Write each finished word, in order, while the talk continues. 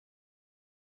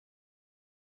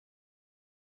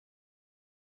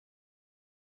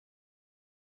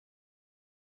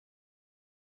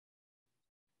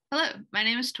Hello, my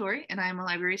name is Tori, and I am a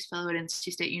Libraries Fellow at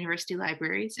NC State University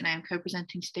Libraries, and I am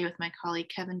co-presenting today with my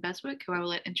colleague Kevin Beswick, who I will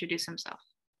let introduce himself.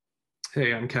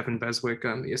 Hey, I'm Kevin Beswick.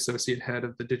 I'm the Associate Head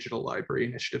of the Digital Library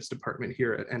Initiatives Department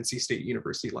here at NC State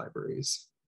University Libraries.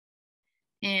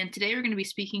 And today we're going to be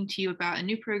speaking to you about a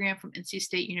new program from NC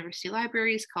State University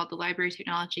Libraries called the Library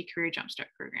Technology Career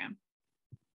Jumpstart Program.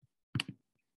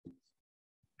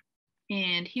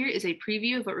 And here is a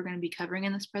preview of what we're going to be covering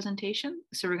in this presentation.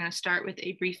 So we're going to start with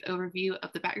a brief overview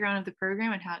of the background of the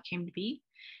program and how it came to be.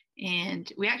 And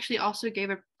we actually also gave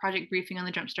a project briefing on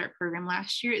the Jumpstart program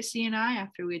last year at CNI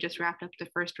after we just wrapped up the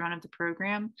first run of the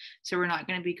program. So we're not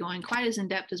going to be going quite as in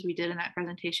depth as we did in that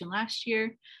presentation last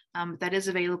year. But that is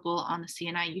available on the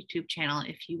CNI YouTube channel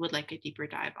if you would like a deeper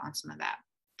dive on some of that.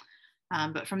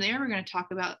 But from there, we're going to talk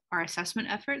about our assessment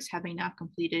efforts, having now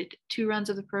completed 2 runs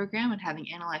of the program and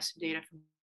having analyzed some data from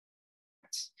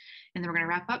and then we're going to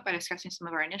wrap up by discussing some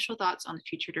of our initial thoughts on the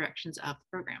future directions of the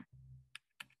program.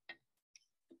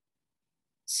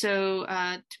 So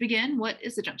to begin, what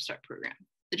is the Jumpstart program?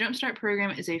 The Jumpstart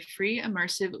program is a free,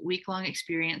 immersive, week-long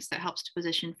experience that helps to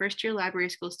position first-year library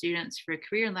school students for a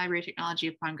career in library technology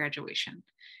upon graduation.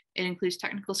 It includes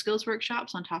technical skills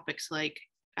workshops on topics like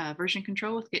version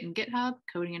control with Git and GitHub,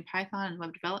 coding in Python, and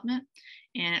web development.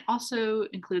 And it also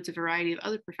includes a variety of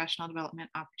other professional development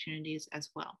opportunities as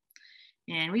well.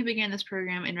 And we began this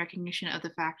program in recognition of the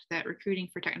fact that recruiting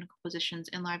for technical positions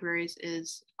in libraries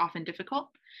is often difficult.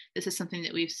 This is something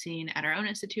that we've seen at our own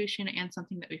institution and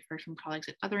something that we've heard from colleagues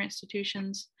at other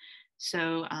institutions.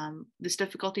 So this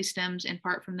difficulty stems in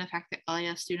part from the fact that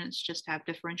LAS students just have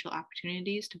differential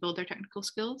opportunities to build their technical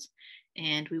skills,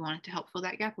 and we wanted to help fill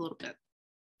that gap a little bit.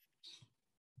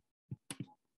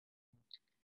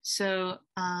 So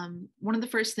one of the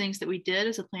first things that we did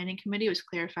as a planning committee was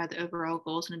clarify the overall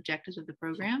goals and objectives of the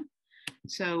program.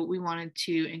 So we wanted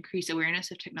to increase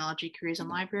awareness of technology careers in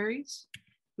libraries.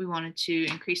 We wanted to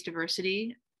increase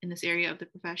diversity in this area of the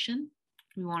profession.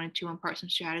 We wanted to impart some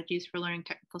strategies for learning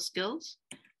technical skills,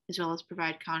 as well as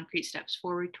provide concrete steps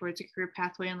forward towards a career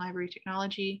pathway in library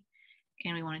technology.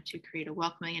 And we wanted to create a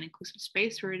welcoming and inclusive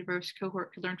space where a diverse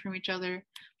cohort could learn from each other,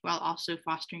 while also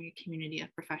fostering a community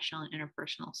of professional and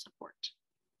interpersonal support.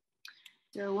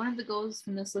 So one of the goals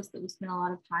from this list that we spent a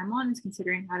lot of time on is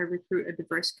considering how to recruit a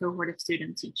diverse cohort of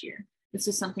students each year. This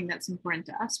is something that's important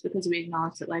to us because we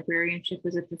acknowledge that librarianship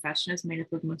as a profession is made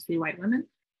up of mostly white women,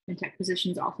 and tech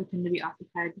positions also tend to be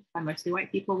occupied by mostly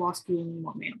white people while skewing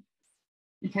more male.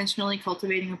 Intentionally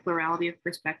cultivating a plurality of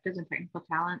perspectives and technical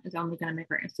talent is only going to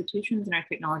make our institutions and our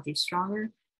technology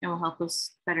stronger and will help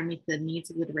us better meet the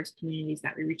needs of the diverse communities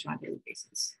that we reach on a daily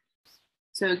basis.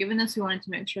 So given this, we wanted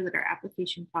to make sure that our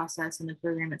application process and the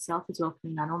program itself is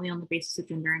welcoming not only on the basis of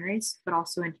gender and race, but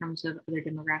also in terms of other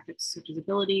demographics such as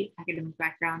ability, academic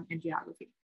background, and geography.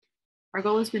 Our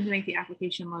goal has been to make the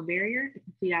application low barrier. The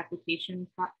complete application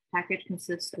package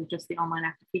consists of just the online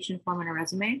application form and a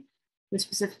resume. We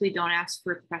specifically don't ask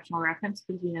for a professional reference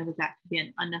because we know that that could be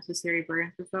an unnecessary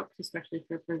burden for folks, especially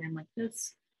for a program like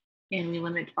this. And we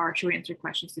limit our short answer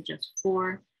questions to just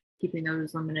 4, keeping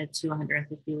those limited to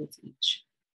 150 words each.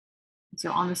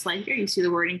 So on the slide here, you see the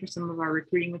wording for some of our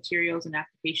recruiting materials and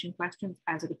application questions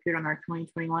as it appeared on our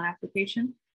 2021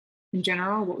 application. In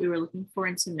general, what we were looking for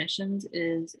in submissions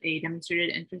is a demonstrated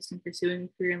interest in pursuing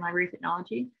a career in library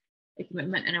technology, a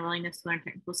commitment and a willingness to learn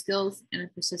technical skills, and a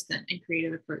persistent and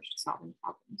creative approach to solving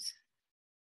problems.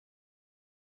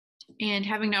 And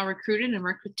having now recruited and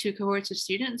worked with 2 cohorts of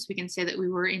students, we can say that we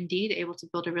were indeed able to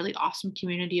build a really awesome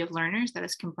community of learners that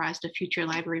is comprised of future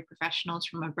library professionals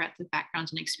from a breadth of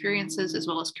backgrounds and experiences, as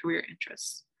well as career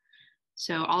interests.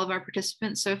 So all of our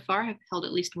participants so far have held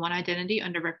at least one identity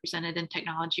underrepresented in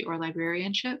technology or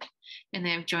librarianship, and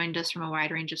they have joined us from a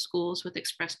wide range of schools with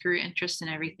expressed career interests in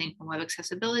everything from web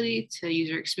accessibility to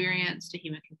user experience to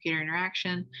human-computer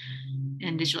interaction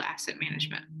and digital asset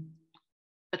management.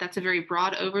 But that's a very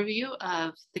broad overview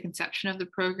of the conception of the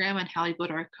program and how we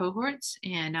build our cohorts.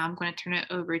 And now I'm going to turn it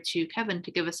over to Kevin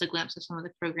to give us a glimpse of some of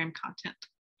the program content.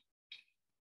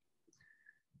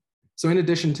 So in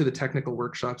addition to the technical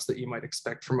workshops that you might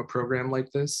expect from a program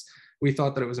like this, we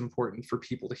thought that it was important for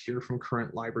people to hear from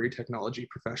current library technology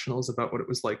professionals about what it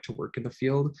was like to work in the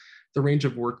field, the range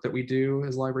of work that we do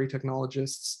as library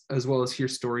technologists, as well as hear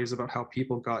stories about how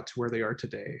people got to where they are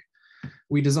today.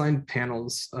 We designed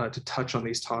panels to touch on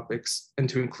these topics and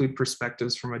to include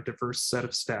perspectives from a diverse set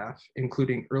of staff,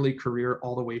 including early career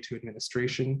all the way to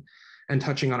administration, and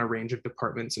touching on a range of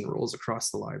departments and roles across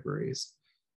the libraries.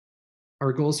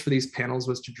 Our goals for these panels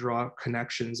was to draw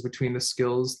connections between the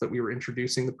skills that we were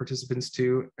introducing the participants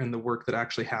to and the work that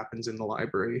actually happens in the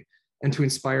library, and to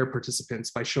inspire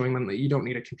participants by showing them that you don't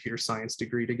need a computer science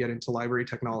degree to get into library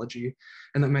technology,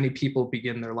 and that many people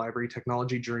begin their library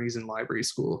technology journeys in library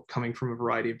school, coming from a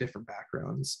variety of different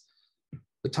backgrounds.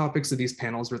 The topics of these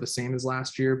panels were the same as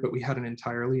last year, but we had an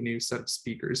entirely new set of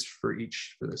speakers for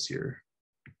each for this year.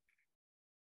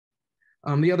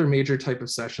 The other major type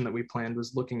of session that we planned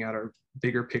was looking at our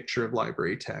bigger picture of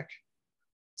library tech.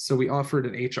 So we offered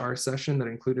an HR session that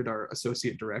included our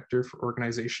associate director for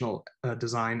organizational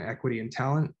design, equity, and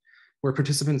talent, where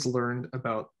participants learned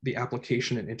about the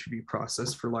application and interview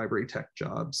process for library tech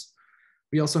jobs.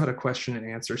 We also had a question and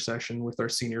answer session with our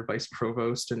senior vice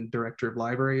provost and director of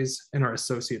libraries and our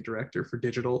associate director for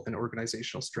digital and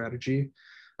organizational strategy,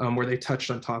 where they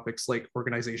touched on topics like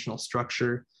organizational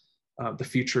structure, the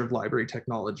future of library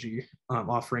technology,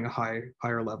 offering a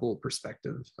higher level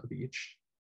perspective of each.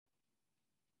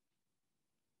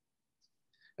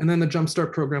 And then the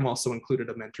Jumpstart program also included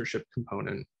a mentorship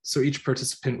component. So each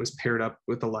participant was paired up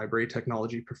with a library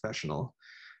technology professional.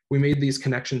 We made these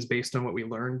connections based on what we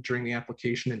learned during the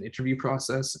application and interview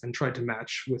process and tried to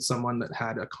match with someone that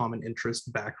had a common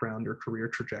interest, background, or career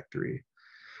trajectory.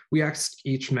 We asked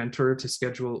each mentor to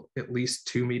schedule at least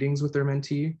 2 meetings with their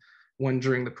mentee, one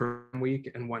during the program week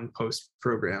and one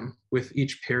post-program, with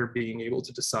each pair being able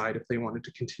to decide if they wanted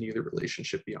to continue the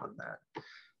relationship beyond that.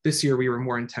 This year, we were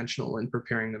more intentional in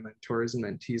preparing the mentors and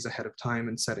mentees ahead of time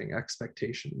and setting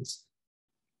expectations.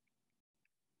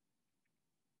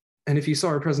 And if you saw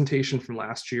our presentation from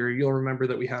last year, you'll remember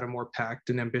that we had a more packed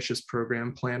and ambitious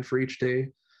program planned for each day.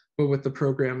 But with the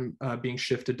program being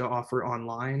shifted to offer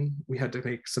online, we had to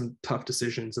make some tough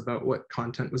decisions about what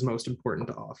content was most important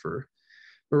to offer.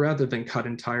 But rather than cut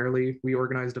entirely, we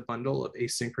organized a bundle of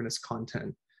asynchronous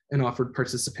content and offered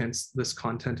participants this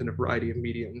content in a variety of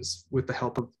mediums with the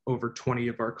help of over 20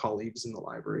 of our colleagues in the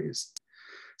libraries.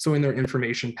 So in their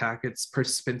information packets,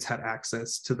 participants had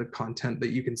access to the content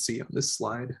that you can see on this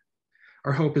slide.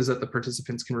 Our hope is that the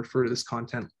participants can refer to this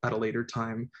content at a later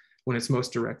time when it's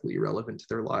most directly relevant to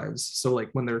their lives. So like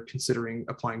when they're considering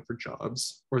applying for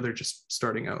jobs or they're just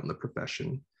starting out in the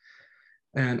profession.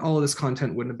 And all of this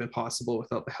content wouldn't have been possible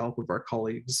without the help of our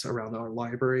colleagues around our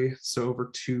library. So over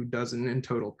 24 in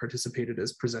total participated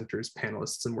as presenters,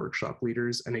 panelists, and workshop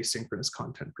leaders, and asynchronous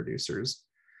content producers.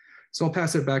 So I'll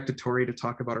pass it back to Tori to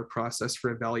talk about our process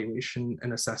for evaluation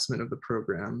and assessment of the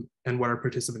program and what our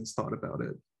participants thought about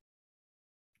it.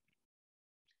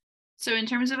 So in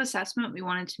terms of assessment, we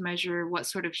wanted to measure what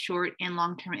sort of short and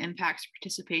long-term impacts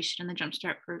participation in the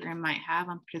Jumpstart program might have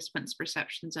on participants'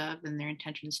 perceptions of and their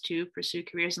intentions to pursue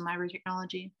careers in library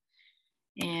technology.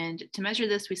 And to measure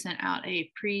this, we sent out a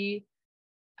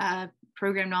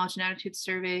pre-program knowledge and attitude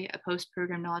survey, a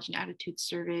post-program knowledge and attitude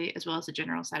survey, as well as a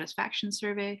general satisfaction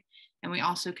survey. And we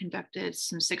also conducted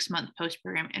some 6-month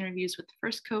post-program interviews with the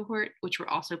first cohort, which we're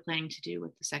also planning to do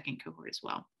with the second cohort as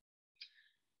well.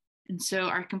 And so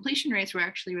our completion rates were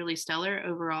actually really stellar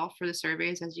overall for the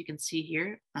surveys, as you can see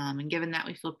here. And given that,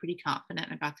 we feel pretty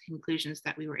confident about the conclusions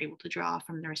that we were able to draw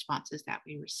from the responses that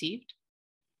we received.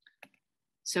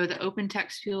 So the open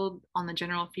text field on the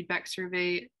general feedback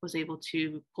survey was able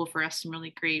to pull for us some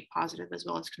really great positive as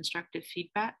well as constructive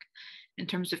feedback. In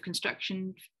terms of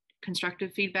constructive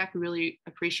feedback, we really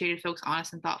appreciated folks'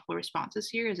 honest and thoughtful responses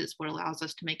here, as it's what allows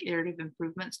us to make iterative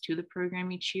improvements to the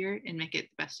program each year and make it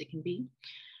the best it can be.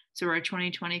 So our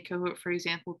 2020 cohort, for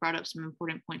example, brought up some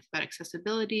important points about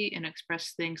accessibility and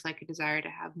expressed things like a desire to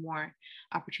have more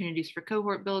opportunities for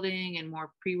cohort building and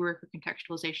more pre-work or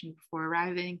contextualization before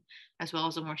arriving, as well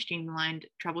as a more streamlined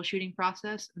troubleshooting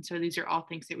process. And so these are all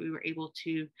things that we were able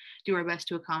to do our best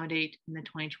to accommodate in the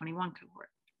 2021 cohort.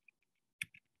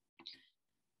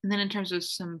 And then in terms of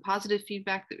some positive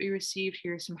feedback that we received,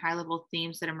 here are some high-level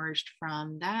themes that emerged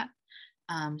from that.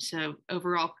 So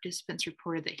overall, participants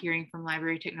reported that hearing from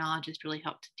library technologists really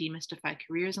helped to demystify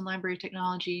careers in library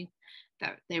technology,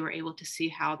 that they were able to see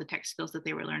how the tech skills that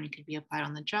they were learning could be applied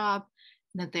on the job,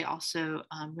 and that they also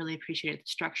really appreciated the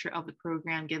structure of the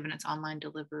program given its online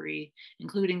delivery,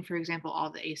 including, for example, all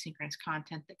the asynchronous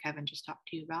content that Kevin just talked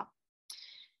to you about.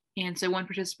 And so one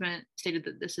participant stated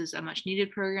that this is a much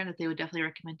needed program that they would definitely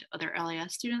recommend to other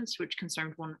LAS students, which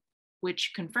confirmed one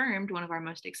of our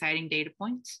most exciting data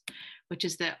points, which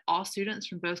is that all students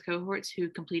from both cohorts who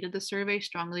completed the survey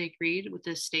strongly agreed with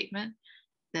this statement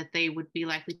that they would be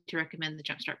likely to recommend the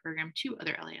Jumpstart program to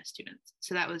other LAS students.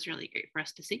 So that was really great for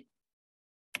us to see.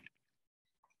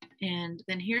 And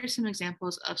then here are some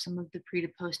examples of some of the pre to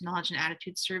post knowledge and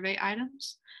attitude survey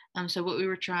items. So what we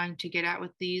were trying to get at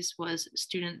with these was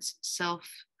students'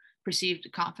 self-perceived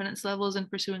confidence levels in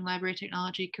pursuing library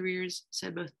technology careers. So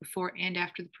both before and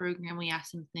after the program, we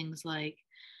asked them things like,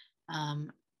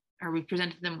 or we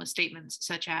presented them with statements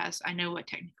such as, I know what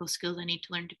technical skills I need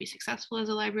to learn to be successful as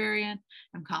a librarian.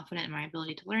 I'm confident in my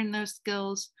ability to learn those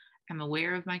skills. I'm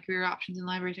aware of my career options in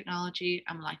library technology.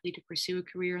 I'm likely to pursue a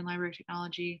career in library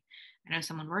technology. I know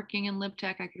someone working in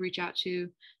LibTech I could reach out to.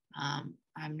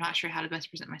 I'm not sure how to best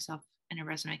present myself in a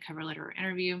resume, cover letter, or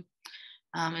interview.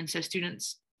 And so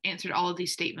students answered all of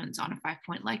these statements on a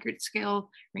 5-point Likert scale,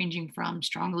 ranging from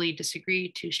strongly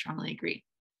disagree to strongly agree.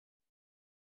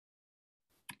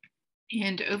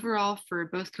 And overall, for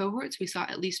both cohorts, we saw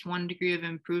at least 1 degree of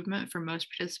improvement for most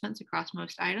participants across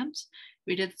most items.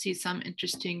 We did see some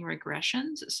interesting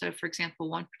regressions. So for example,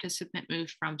 one participant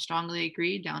moved from strongly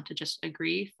agree down to just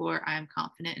agree for I am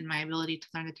confident in my ability to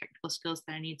learn the technical skills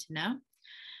that I need to know.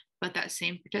 But that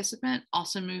same participant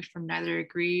also moved from neither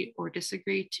agree or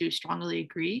disagree to strongly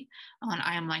agree on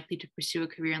I am likely to pursue a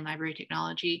career in library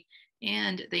technology.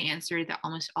 And they answered that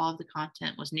almost all of the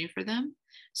content was new for them.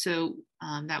 So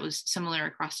that was similar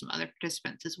across some other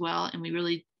participants as well. And we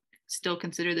really still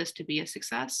consider this to be a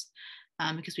success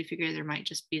because we figure there might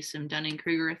just be some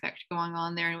Dunning-Kruger effect going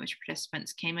on there in which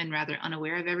participants came in rather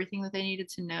unaware of everything that they needed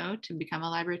to know to become a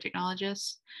library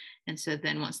technologist. And so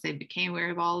then once they became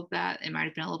aware of all of that, it might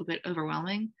have been a little bit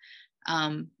overwhelming,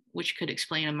 which could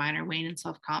explain a minor wane in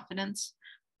self-confidence.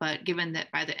 But given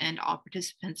that by the end, all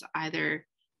participants either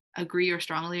agree or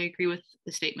strongly agree with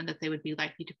the statement that they would be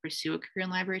likely to pursue a career in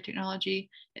library technology,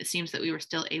 it seems that we were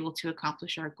still able to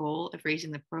accomplish our goal of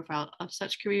raising the profile of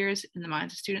such careers in the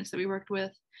minds of students that we worked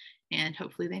with. And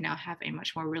hopefully they now have a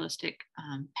much more realistic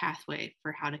pathway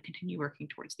for how to continue working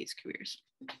towards these careers.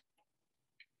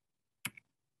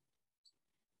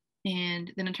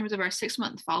 And then in terms of our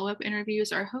 6-month follow-up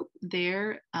interviews, our hope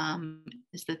there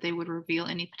is that they would reveal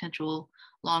any potential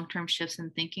long-term shifts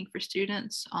in thinking for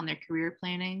students on their career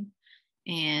planning.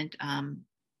 And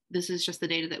this is just the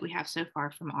data that we have so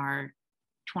far from our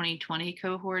 2020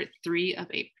 cohort. 3 of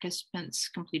 8 participants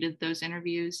completed those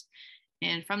interviews.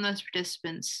 And from those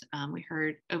participants, we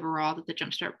heard overall that the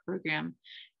Jumpstart program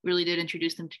really did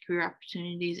introduce them to career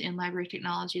opportunities in library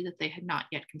technology that they had not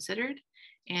yet considered,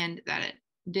 and that it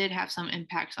did have some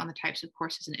impacts on the types of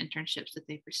courses and internships that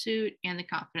they pursued and the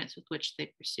confidence with which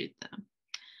they pursued them.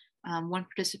 One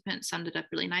participant summed it up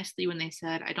really nicely when they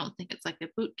said, I don't think it's like a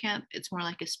boot camp. It's more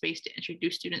like a space to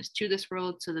introduce students to this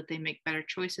world so that they make better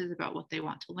choices about what they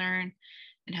want to learn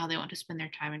and how they want to spend their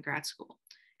time in grad school.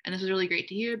 And this was really great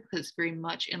to hear because it's very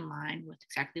much in line with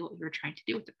exactly what we were trying to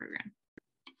do with the program.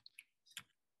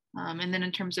 And then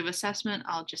in terms of assessment,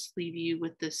 I'll just leave you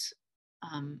with this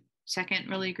second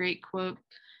really great quote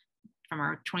from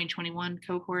our 2021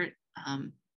 cohort.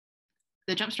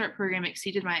 The Jumpstart program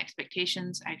exceeded my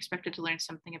expectations. I expected to learn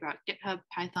something about GitHub,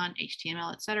 Python,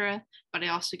 HTML, etc., but I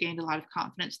also gained a lot of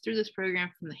confidence through this program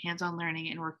from the hands-on learning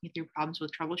and working through problems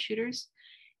with troubleshooters.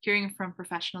 Hearing from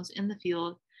professionals in the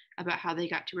field about how they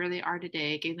got to where they are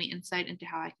today gave me insight into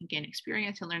how I can gain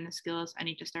experience and learn the skills I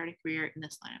need to start a career in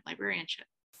this line of librarianship.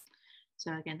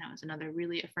 So again, that was another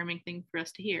really affirming thing for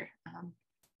us to hear.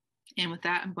 And with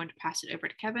that, I'm going to pass it over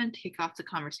to Kevin to kick off the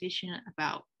conversation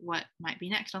about what might be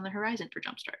next on the horizon for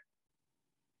Jumpstart.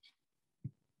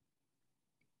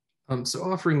 So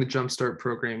offering the Jumpstart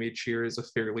program each year is a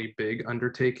fairly big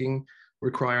undertaking,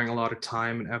 requiring a lot of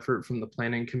time and effort from the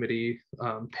planning committee,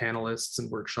 panelists and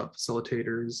workshop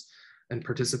facilitators and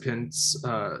participants,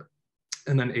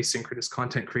 and then asynchronous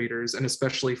content creators, and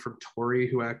especially from Tori,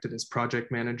 who acted as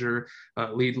project manager,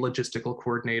 lead logistical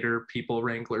coordinator, people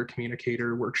wrangler,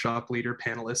 communicator, workshop leader,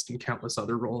 panelist, and countless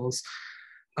other roles.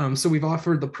 So we've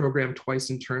offered the program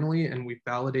twice internally, and we've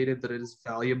validated that it is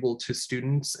valuable to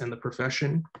students and the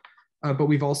profession. But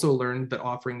we've also learned that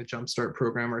offering the Jumpstart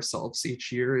program ourselves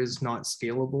each year is not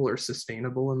scalable or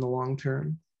sustainable in the long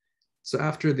term. So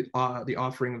after the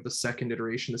offering of the second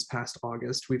iteration this past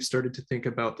August, we've started to think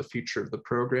about the future of the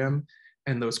program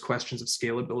and those questions of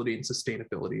scalability and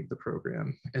sustainability of the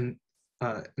program, and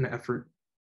an effort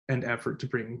to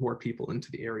bring more people into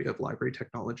the area of library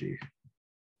technology.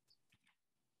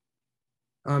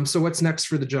 So what's next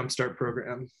for the Jumpstart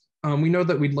program? We know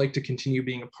that we'd like to continue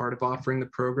being a part of offering the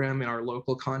program in our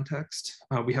local context.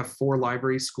 We have 4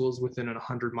 library schools within a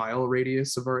 100-mile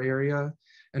radius of our area,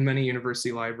 and many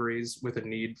university libraries with a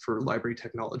need for library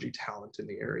technology talent in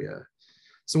the area.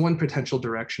 So one potential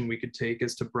direction we could take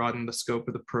is to broaden the scope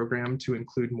of the program to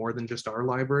include more than just our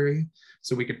library.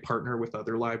 So we could partner with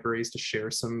other libraries to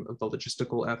share some of the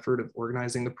logistical effort of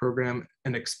organizing the program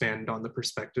and expand on the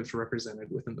perspectives represented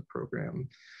within the program.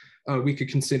 We could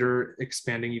consider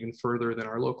expanding even further than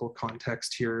our local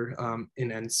context here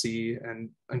in NC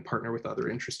and partner with other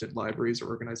interested libraries or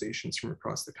organizations from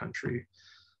across the country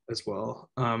as well.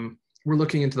 We're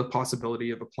looking into the possibility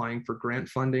of applying for grant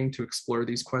funding to explore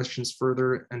these questions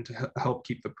further and to help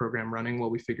keep the program running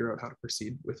while we figure out how to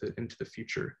proceed with it into the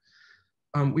future.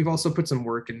 We've also put some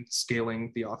work in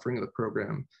scaling the offering of the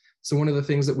program. So one of the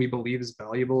things that we believe is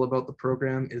valuable about the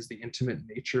program is the intimate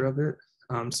nature of it.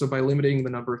 So by limiting the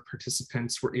number of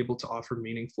participants, we're able to offer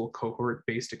meaningful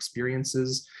cohort-based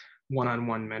experiences,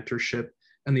 one-on-one mentorship,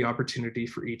 and the opportunity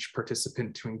for each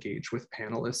participant to engage with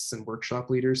panelists and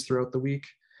workshop leaders throughout the week.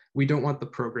 We don't want the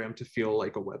program to feel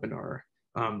like a webinar.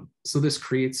 So this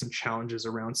creates some challenges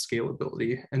around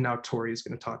scalability. And now Tori is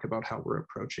going to talk about how we're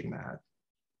approaching that.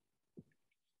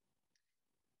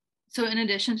 So in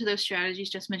addition to those strategies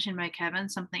just mentioned by Kevin,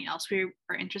 something else we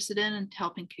are interested in and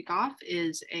helping kick off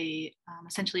is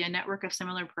essentially a network of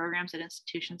similar programs at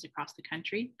institutions across the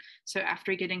country. So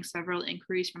after getting several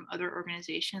inquiries from other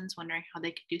organizations wondering how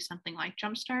they could do something like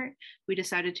Jumpstart, we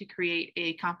decided to create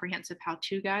a comprehensive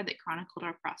how-to guide that chronicled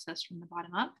our process from the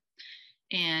bottom up.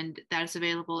 And that is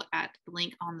available at the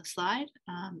link on the slide.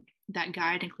 That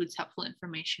guide includes helpful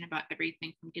information about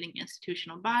everything from getting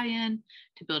institutional buy-in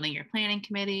to building your planning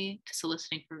committee, to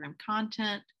soliciting program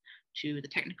content, to the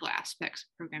technical aspects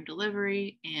of program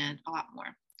delivery, and a lot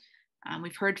more.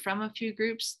 We've heard from a few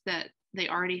groups that they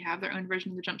already have their own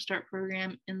version of the Jumpstart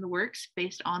program in the works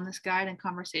based on this guide and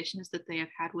conversations that they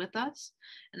have had with us.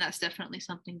 And that's definitely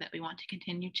something that we want to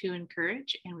continue to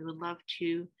encourage, and we would love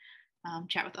to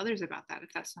chat with others about that if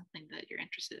that's something that you're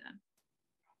interested in.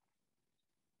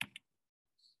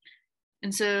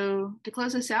 And so to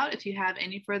close this out, if you have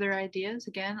any further ideas,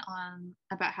 again,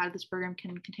 about how this program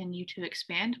can continue to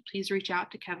expand, please reach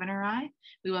out to Kevin or I.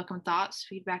 We welcome thoughts,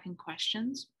 feedback, and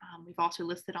questions. We've also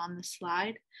listed on this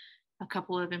slide a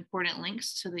couple of important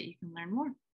links so that you can learn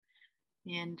more.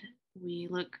 And we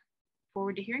look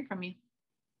forward to hearing from you.